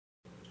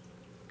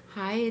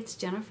Hi, it's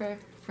Jennifer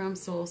from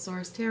Soul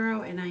Source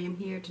Tarot, and I am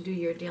here to do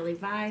your daily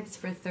vibes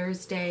for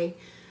Thursday,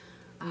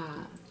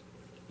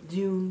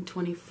 June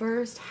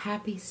 21st.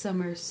 Happy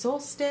summer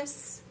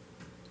solstice.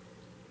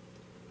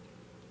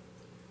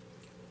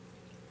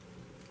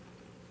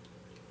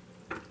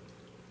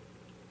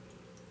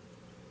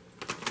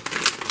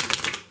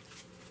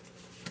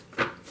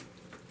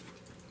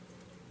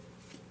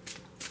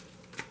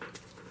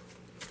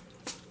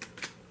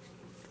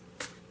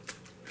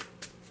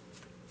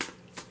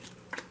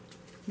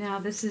 Now,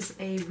 this is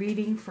a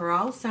reading for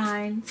all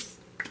signs.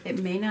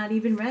 It may not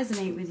even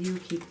resonate with you.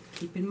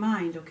 Keep in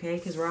mind, okay?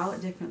 Because we're all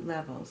at different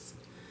levels.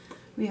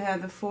 We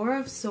have the Four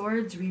of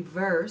Swords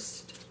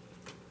reversed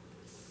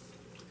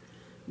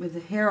with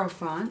the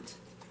Hierophant.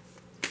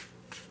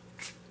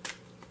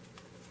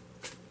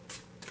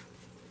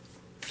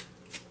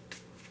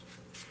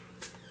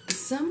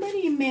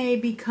 Somebody may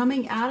be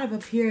coming out of a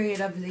period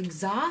of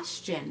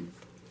exhaustion,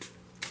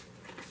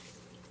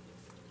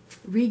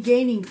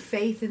 regaining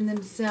faith in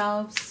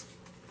themselves,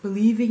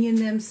 believing in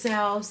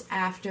themselves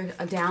after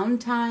a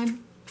downtime,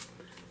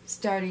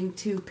 starting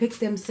to pick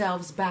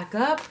themselves back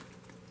up.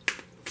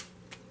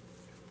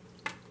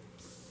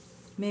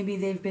 Maybe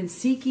they've been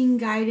seeking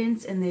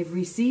guidance and they've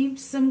received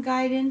some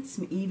guidance,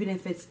 even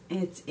if it's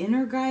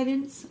inner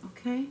guidance,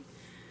 okay?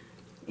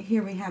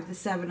 Here we have the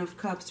Seven of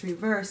Cups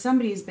reversed.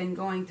 Somebody has been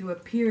going through a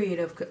period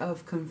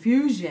of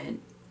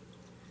confusion.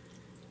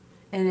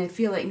 And I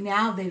feel like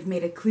now they've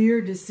made a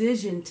clear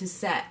decision to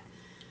set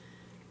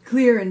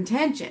clear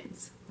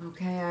intentions.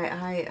 Okay,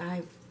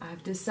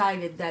 I've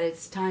decided that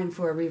it's time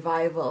for a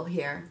revival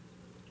here.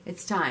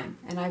 It's time.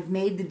 And I've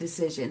made the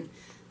decision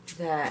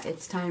that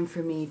it's time for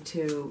me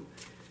to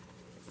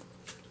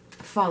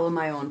follow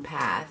my own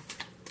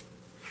path.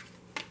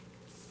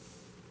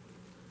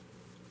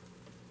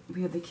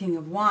 We have the King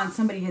of Wands.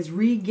 Somebody has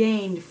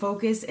regained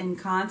focus and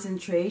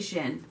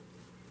concentration.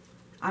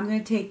 I'm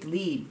going to take the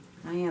lead.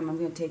 I am. I'm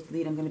going to take the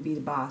lead. I'm going to be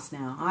the boss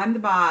now. I'm the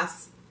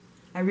boss.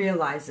 I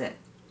realize it.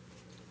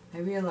 I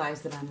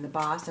realize that I'm the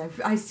boss.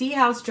 I see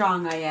how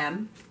strong I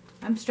am.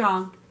 I'm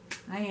strong.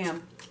 I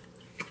am.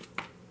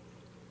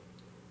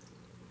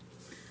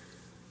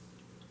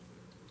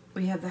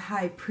 We have the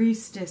High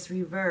Priestess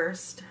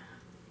reversed.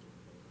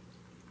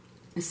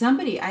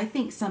 I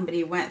think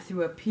somebody went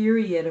through a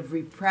period of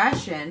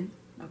repression,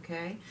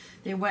 okay?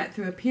 They went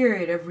through a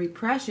period of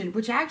repression,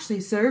 which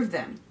actually served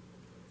them.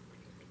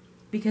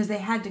 Because they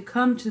had to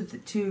come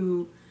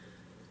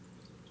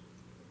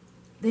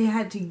they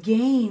had to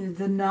gain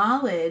the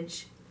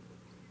knowledge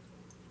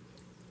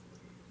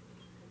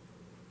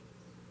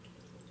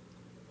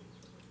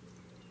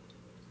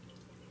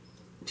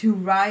to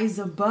rise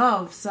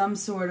above some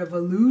sort of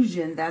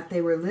illusion that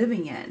they were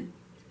living in.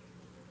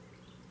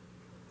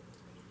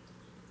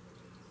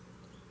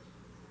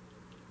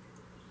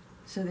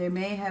 So there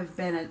may have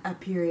been a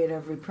period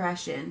of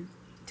repression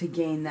to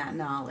gain that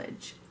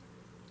knowledge.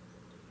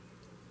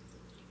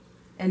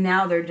 And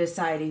now they're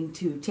deciding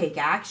to take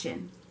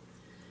action.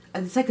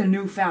 It's like a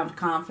newfound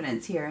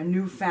confidence here, a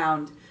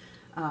newfound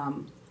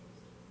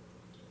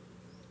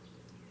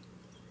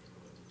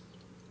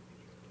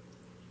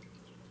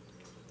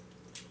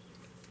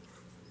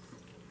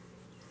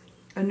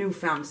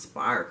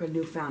spark, a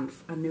newfound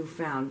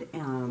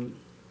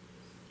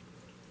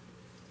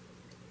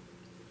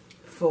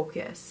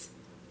focus.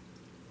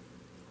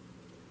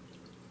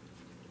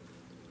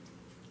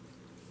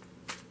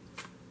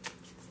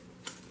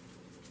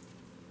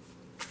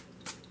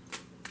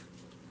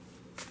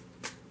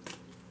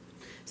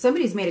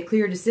 Somebody's made a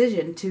clear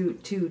decision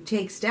to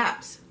take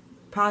steps,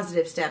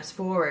 positive steps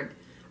forward.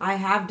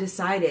 I've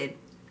decided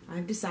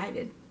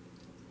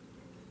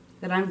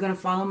that I'm going to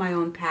follow my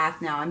own path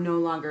now. I'm no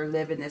longer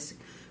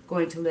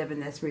going to live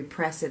in this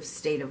repressive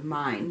state of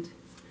mind.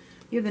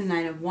 You have the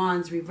Knight of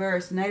Wands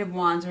reversed. Knight of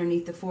Wands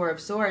underneath the Four of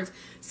Swords.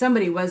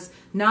 Somebody was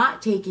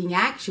not taking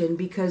action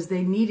because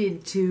they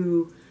needed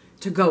to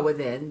go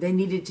within. They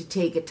needed to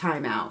take a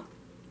time out.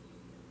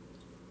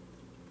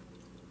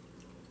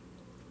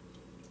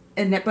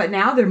 But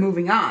now they're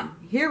moving on.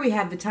 Here we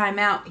have the time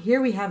out. Here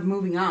we have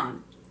moving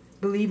on.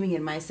 Believing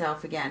in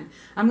myself again.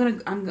 I'm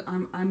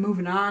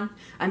moving on.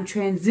 I'm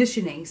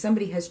transitioning.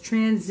 Somebody has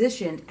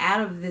transitioned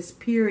out of this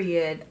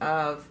period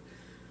of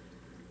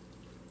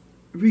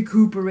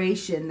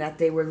recuperation that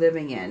they were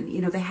living in.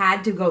 You know, they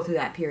had to go through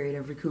that period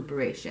of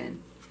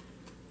recuperation.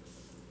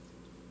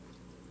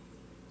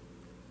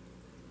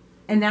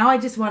 And now I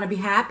just want to be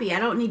happy. I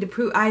don't need to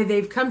prove.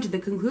 They've come to the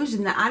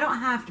conclusion that I don't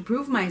have to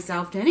prove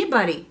myself to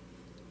anybody.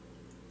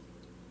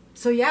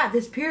 So yeah,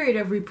 this period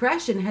of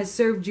repression has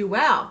served you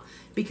well,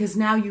 because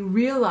now you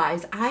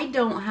realize I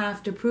don't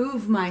have to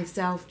prove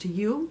myself to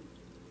you.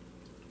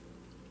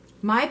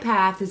 My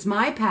path is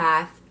my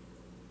path,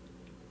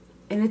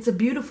 and it's a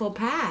beautiful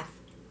path.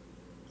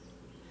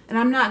 And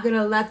I'm not going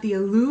to let the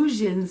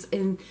illusions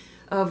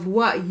of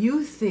what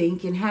you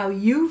think and how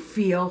you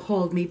feel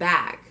hold me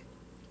back.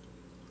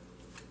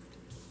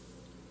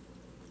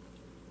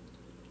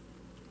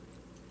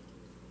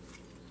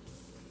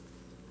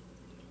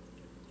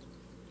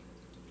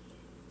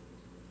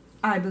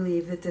 I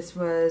believe that this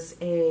was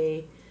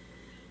a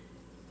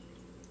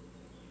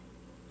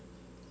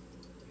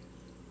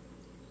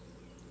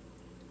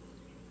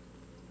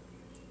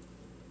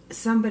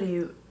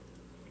somebody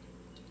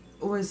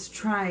was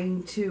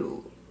trying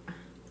to,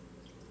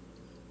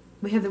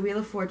 we have the Wheel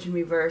of Fortune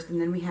reversed, and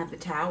then we have the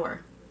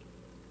Tower.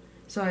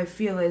 So I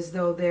feel as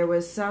though there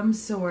was some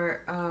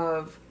sort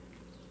of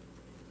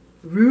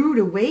rude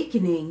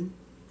awakening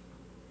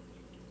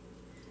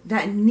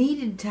that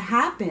needed to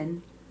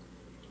happen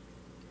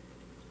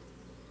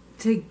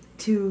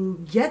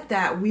to get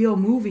that wheel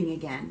moving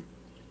again.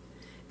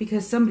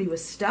 Because somebody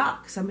was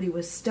stuck. Somebody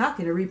was stuck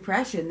in a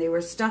repression. They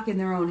were stuck in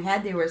their own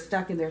head. They were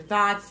stuck in their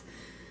thoughts.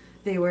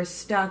 They were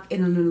stuck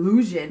in an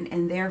illusion.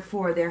 And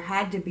therefore, there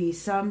had to be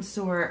some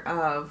sort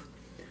of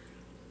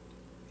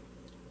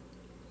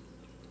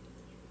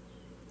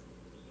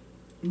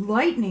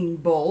lightning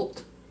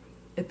bolt,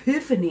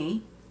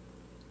 epiphany,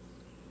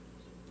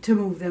 to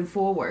move them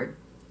forward.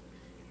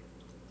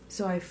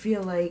 So I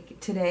feel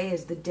like today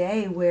is the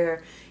day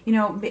where, you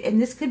know,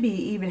 and this could be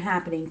even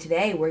happening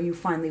today, where you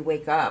finally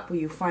wake up, where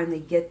you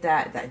finally get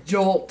that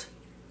jolt.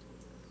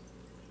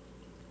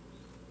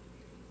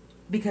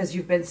 Because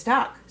you've been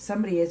stuck.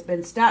 Somebody has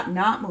been stuck,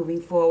 not moving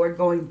forward,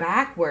 going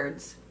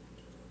backwards.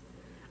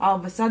 All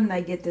of a sudden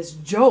they get this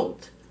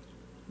jolt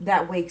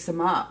that wakes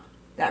them up,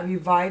 that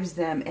revives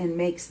them and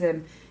makes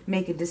them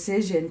make a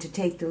decision to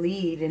take the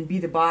lead and be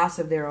the boss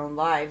of their own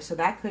lives. So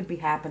that could be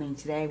happening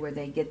today, where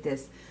they get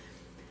this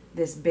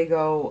big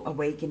O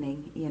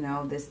awakening, you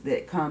know, this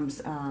that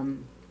comes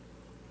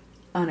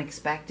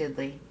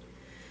unexpectedly.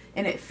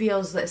 And it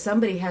feels that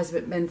somebody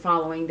hasn't been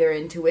following their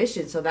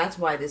intuition, so that's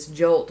why this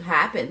jolt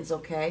happens,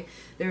 okay?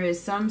 There is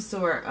some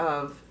sort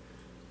of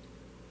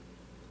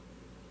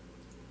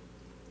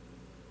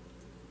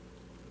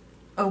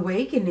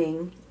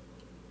awakening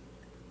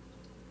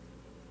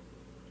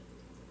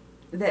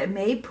that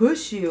may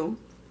push you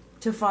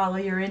to follow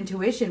your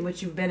intuition,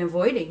 which you've been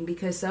avoiding,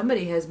 because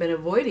somebody has been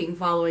avoiding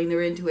following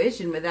their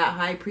intuition with that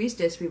High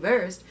Priestess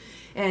reversed.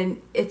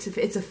 And it's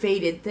a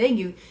fated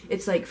thing.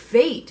 It's like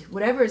fate.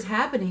 Whatever is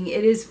happening,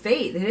 it is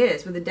fate. It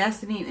is. With the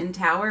Destiny and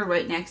Tower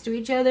right next to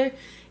each other,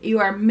 you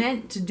are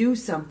meant to do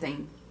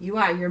something.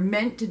 You're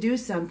meant to do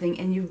something,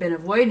 and you've been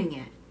avoiding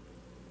it.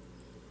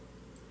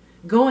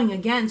 Going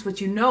against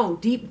what you know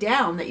deep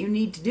down that you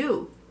need to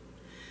do.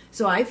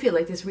 So I feel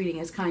like this reading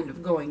is kind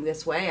of going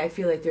this way. I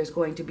feel like there's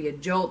going to be a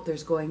jolt.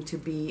 There's going to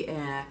be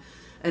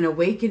an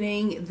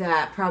awakening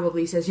that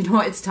probably says, you know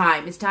what, it's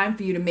time. It's time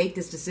for you to make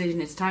this decision.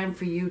 It's time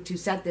for you to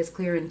set this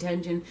clear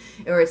intention.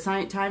 Or it's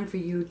time for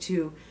you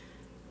to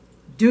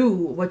do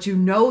what you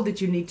know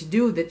that you need to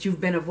do, that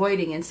you've been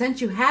avoiding. And since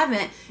you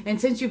haven't,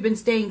 and since you've been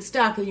staying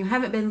stuck, and you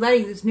haven't been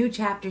letting this new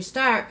chapter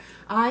start,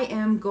 I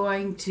am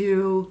going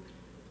to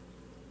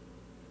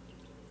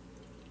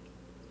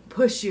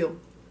push you.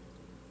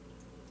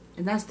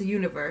 And that's the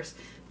universe.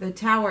 The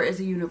Tower is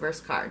a universe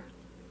card.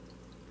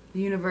 The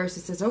universe,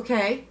 it says,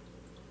 okay,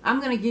 I'm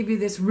going to give you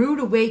this rude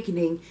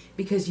awakening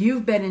because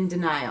you've been in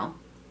denial.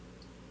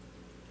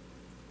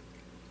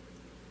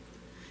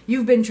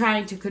 You've been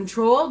trying to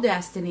control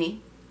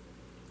destiny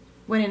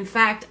when in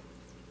fact,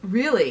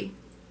 really,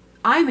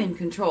 I'm in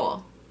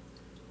control.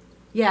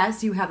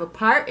 Yes, you have a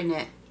part in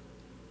it.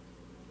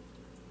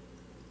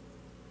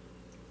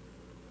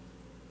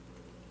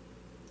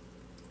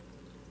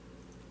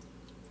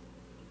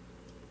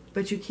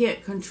 But you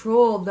can't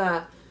control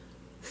the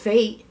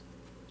fate.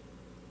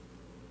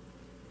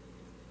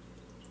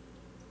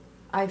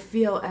 I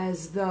feel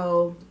as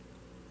though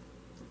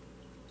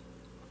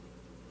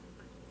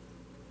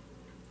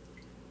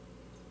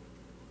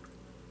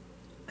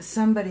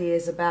somebody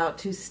is about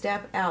to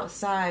step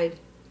outside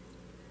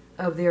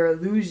of their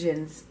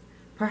illusions,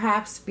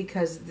 perhaps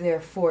because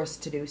they're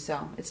forced to do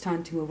so. It's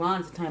time to move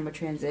on. It's a time of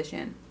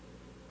transition.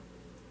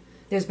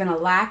 There's been a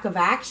lack of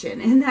action,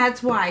 and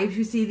that's why, if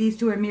you see these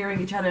two are mirroring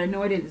each other, I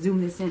know I didn't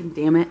zoom this in,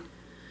 damn it.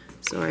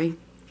 Sorry.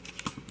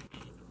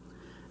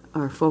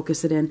 Or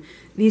focus it in.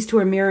 These two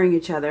are mirroring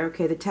each other.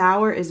 Okay, the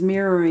Tower is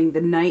mirroring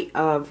the Knight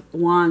of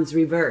Wands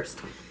reversed.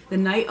 The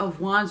Knight of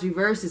Wands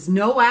reversed is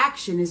no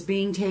action is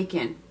being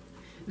taken.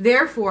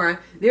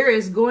 Therefore, there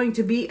is going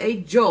to be a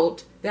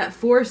jolt that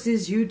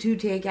forces you to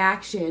take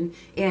action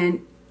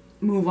and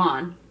move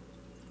on.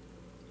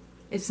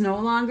 It's no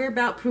longer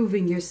about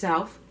proving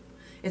yourself.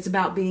 It's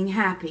about being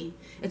happy.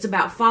 It's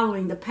about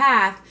following the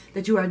path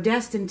that you are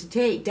destined to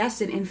take,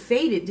 destined and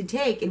fated to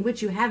take, in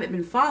which you haven't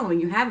been following.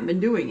 You haven't been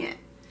doing it.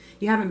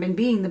 You haven't been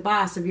being the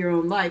boss of your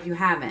own life. You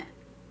haven't.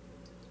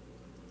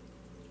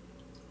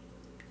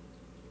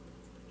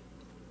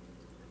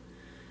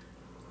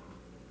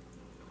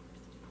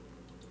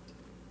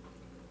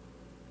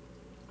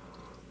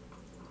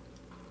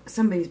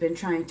 Somebody's been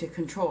trying to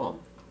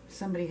control.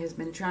 Somebody has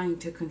been trying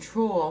to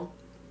control,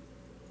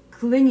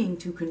 clinging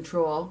to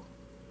control,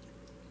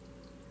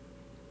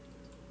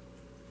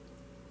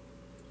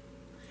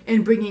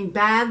 and bringing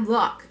bad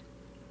luck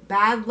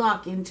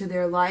into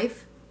their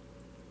life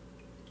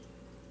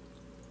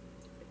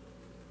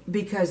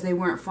because they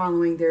weren't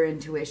following their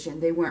intuition.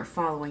 They weren't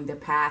following their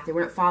path. They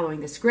weren't following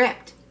the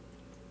script.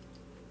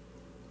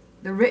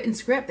 The written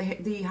script.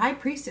 The High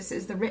Priestess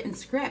is the written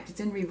script. It's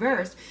in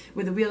reverse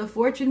with the Wheel of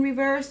Fortune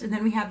reversed, and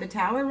then we have the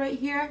Tower right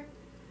here.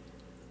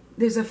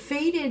 There's a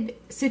fated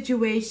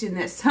situation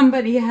that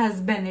somebody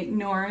has been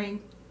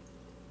ignoring.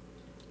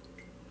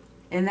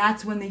 And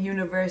that's when the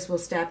universe will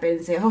step in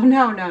and say, "Oh,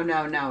 no, no,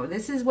 no, no.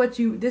 This is what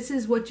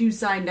you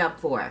signed up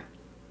for."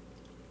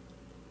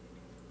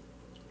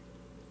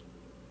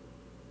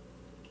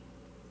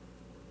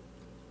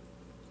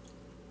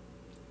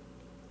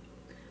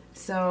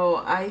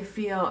 So I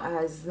feel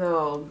as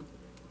though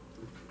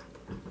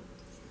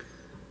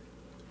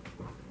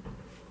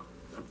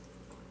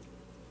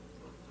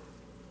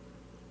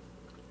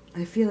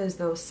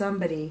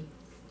somebody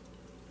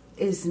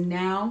is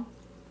now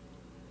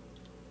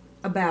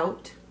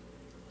about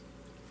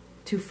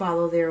to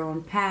follow their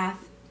own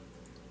path,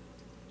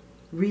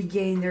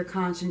 regain their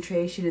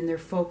concentration and their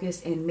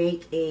focus, and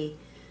make a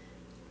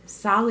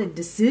solid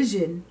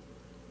decision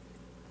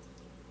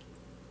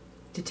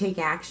to take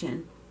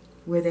action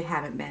where they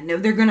haven't been. No,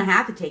 they're going to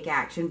have to take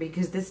action,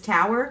 because this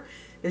Tower,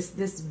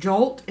 this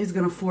jolt is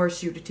going to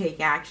force you to take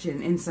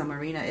action in some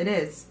arena. It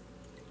is.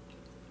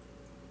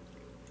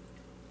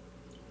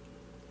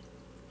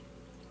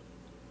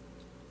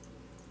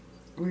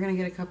 We're going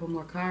to get a couple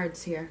more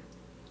cards here.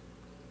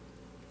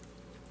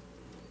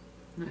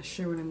 I'm not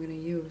sure what I'm going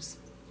to use.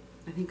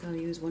 I think I'll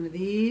use one of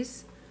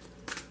these.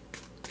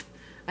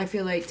 I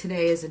feel like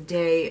today is a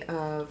day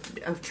of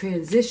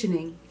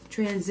transitioning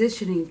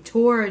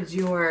towards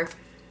your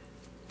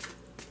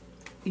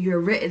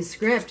written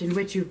script in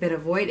which you've been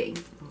avoiding.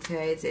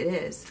 Okay, it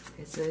is.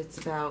 It's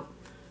about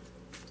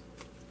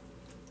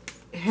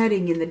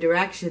heading in the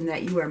direction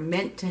that you are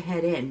meant to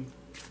head in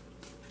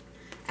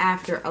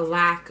after a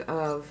lack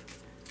of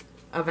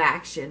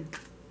action.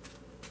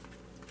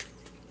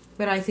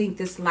 But I think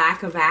this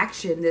lack of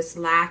action, this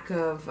lack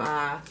of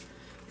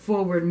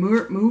forward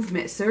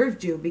movement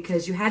served you,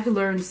 because you had to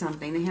learn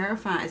something. The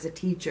Hierophant is a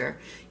teacher.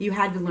 You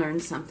had to learn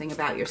something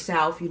about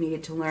yourself. You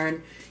needed to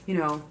learn,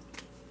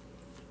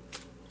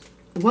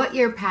 what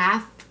your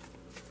path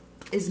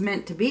is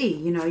meant to be.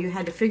 You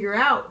had to figure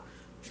out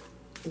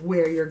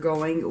where you're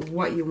going,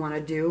 what you want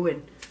to do,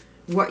 and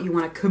what you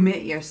want to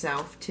commit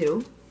yourself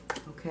to.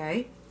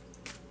 Okay?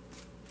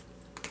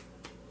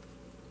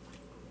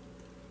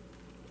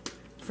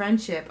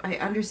 Friendship. I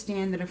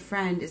understand that a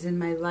friend is in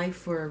my life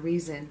for a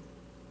reason.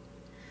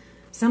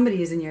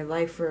 Somebody is in your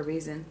life for a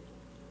reason.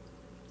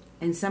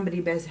 And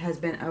somebody has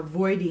been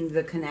avoiding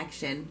the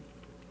connection.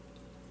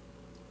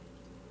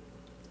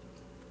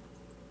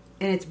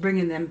 And it's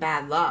bringing them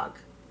bad luck.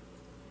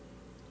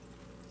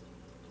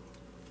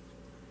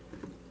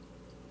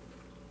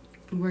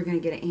 We're going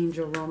to get an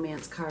Angel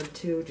Romance card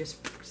too,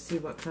 just to see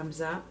what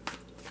comes up.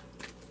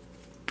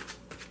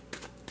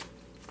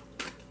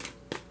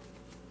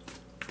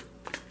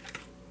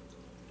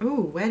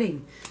 Ooh,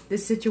 wedding.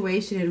 This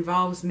situation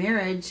involves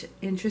marriage.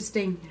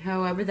 Interesting.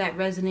 However that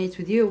resonates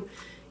with you.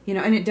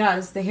 And it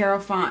does. The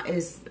Hierophant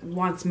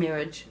wants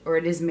marriage, or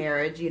it is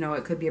marriage.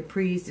 It could be a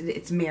priest.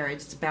 It's marriage.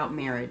 It's about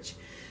marriage.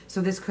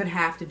 So this could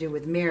have to do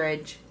with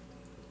marriage.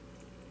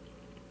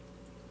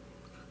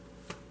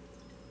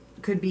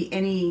 Could be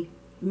any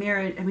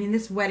marriage. I mean,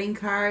 this wedding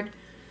card,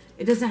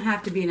 it doesn't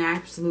have to be an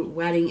absolute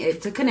wedding.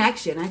 It's a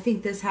connection. I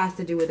think this has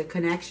to do with a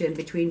connection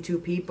between two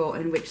people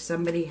in which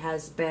somebody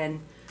has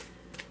been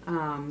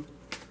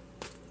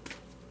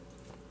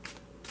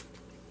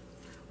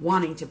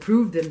wanting to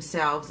prove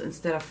themselves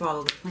instead of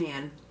follow the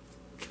plan.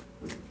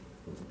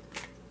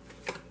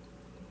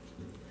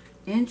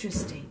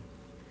 Interesting.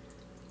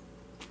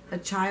 A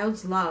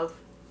child's love.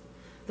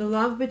 The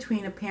love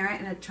between a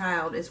parent and a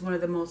child is one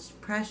of the most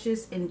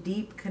precious and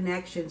deep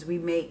connections we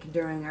make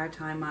during our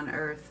time on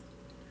earth.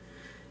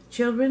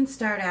 Children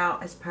start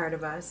out as part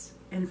of us,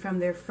 and from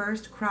their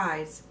first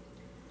cries,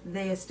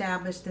 they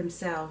establish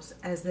themselves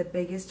as the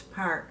biggest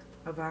part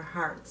of our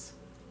hearts.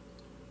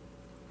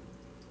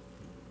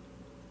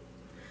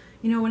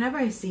 Whenever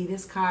I see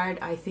this card,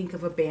 I think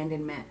of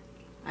abandonment.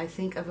 I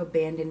think of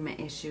abandonment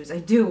issues. I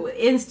do,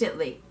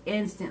 instantly.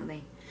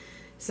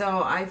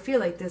 So I feel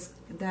like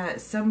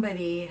that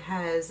somebody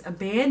has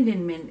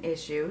abandonment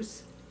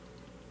issues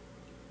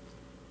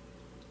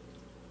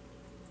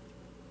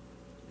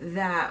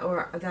that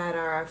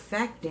are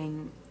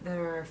affecting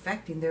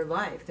their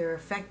life. They're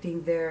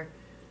affecting their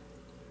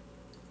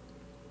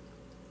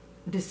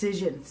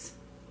decisions.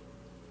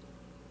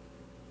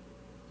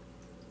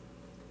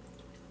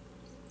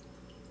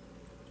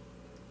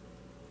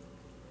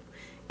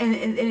 And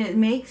it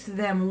makes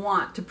them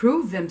want to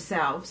prove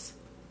themselves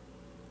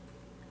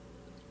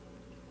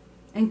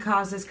and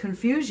causes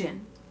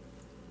confusion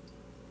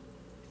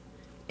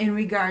in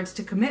regards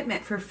to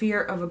commitment for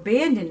fear of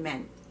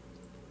abandonment.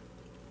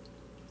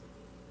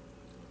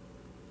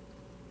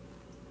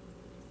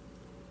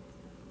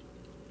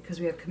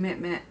 Because we have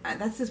commitment.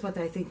 That's just what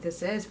I think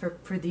this is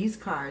for these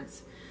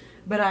cards.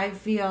 But I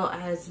feel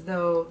as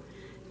though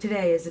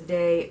Today is a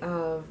day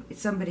of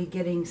somebody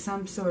getting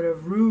some sort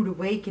of rude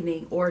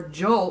awakening or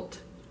jolt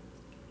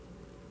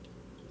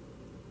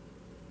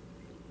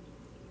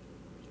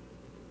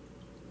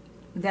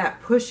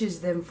that pushes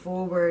them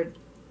forward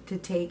to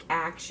take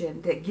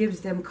action, that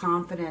gives them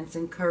confidence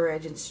and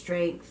courage and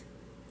strength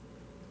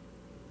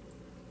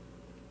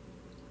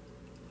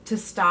to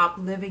stop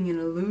living in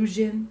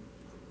illusion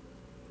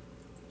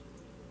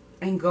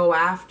and go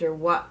after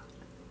what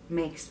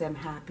makes them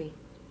happy.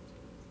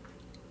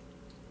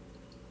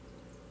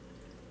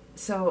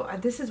 So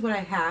this is what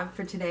I have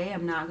for today.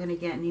 I'm not going to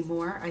get any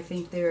more. I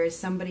think there is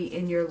somebody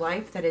in your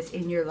life that is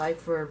in your life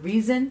for a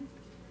reason.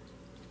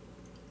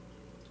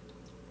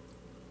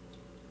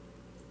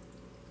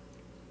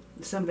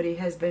 Somebody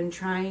has been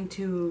trying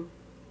to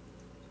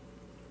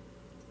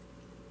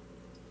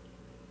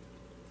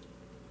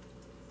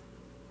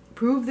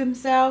prove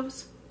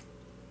themselves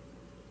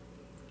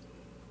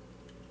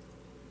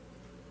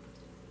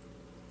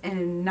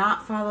and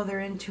not follow their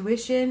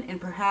intuition,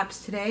 and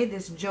perhaps today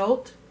this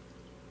jolt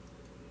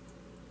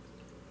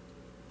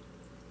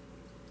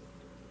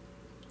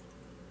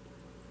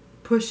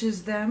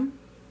pushes them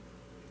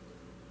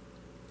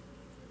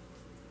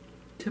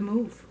to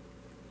move.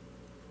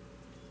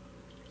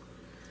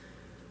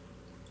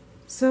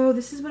 So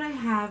this is what I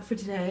have for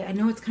today. I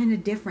know it's kind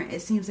of different.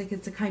 It seems like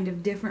it's a kind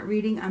of different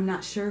reading. I'm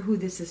not sure who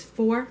this is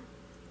for,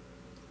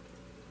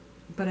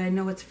 but I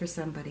know it's for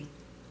somebody.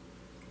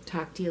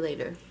 Talk to you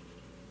later.